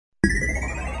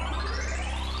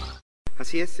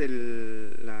Así es,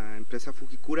 la empresa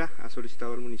Fujikura ha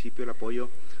solicitado al municipio el apoyo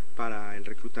para el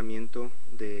reclutamiento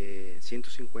de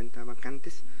 150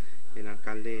 vacantes. El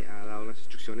alcalde ha dado las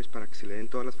instrucciones para que se le den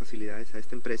todas las facilidades a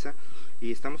esta empresa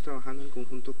y estamos trabajando en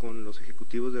conjunto con los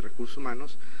ejecutivos de recursos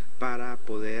humanos para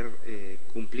poder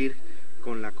cumplir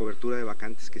con la cobertura de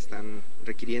vacantes que están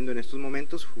requiriendo en estos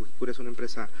momentos. Fujikura es una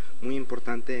empresa muy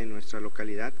importante en nuestra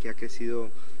localidad que ha crecido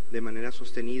de manera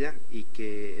sostenida y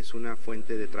que es una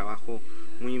fuente de trabajo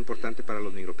muy importante para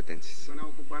los nigropetenses. ¿Van a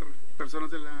ocupar personas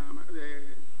de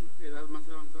edad más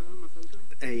avanzada, más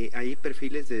alta? Hay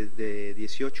perfiles de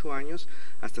 18 años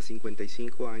hasta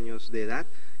 55 años de edad.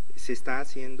 Se está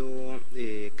haciendo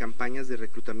campañas de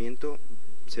reclutamiento,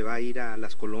 se va a ir a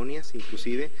las colonias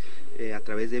inclusive a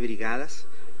través de brigadas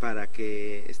para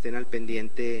que estén al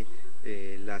pendiente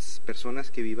las personas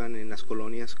que vivan en las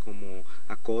colonias como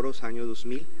Acoros, año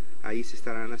 2000. Ahí se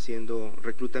estarán haciendo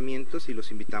reclutamientos y los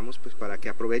invitamos pues para que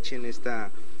aprovechen esta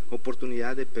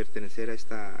oportunidad de pertenecer a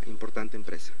esta importante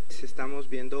empresa. Estamos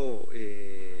viendo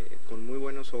con muy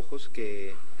buenos ojos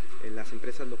que las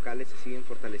empresas locales se siguen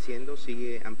fortaleciendo,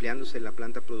 sigue ampliándose la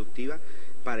planta productiva.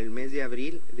 Para el mes de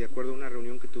abril, de acuerdo a una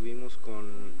reunión que tuvimos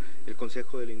con el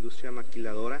Consejo de la Industria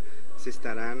Maquiladora, se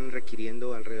estarán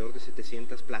requiriendo alrededor de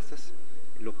 700 plazas,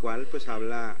 lo cual pues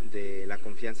habla de la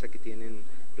confianza que tienen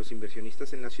los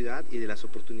inversionistas en la ciudad y de las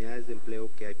oportunidades de empleo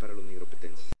que hay para los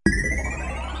nigropetenses.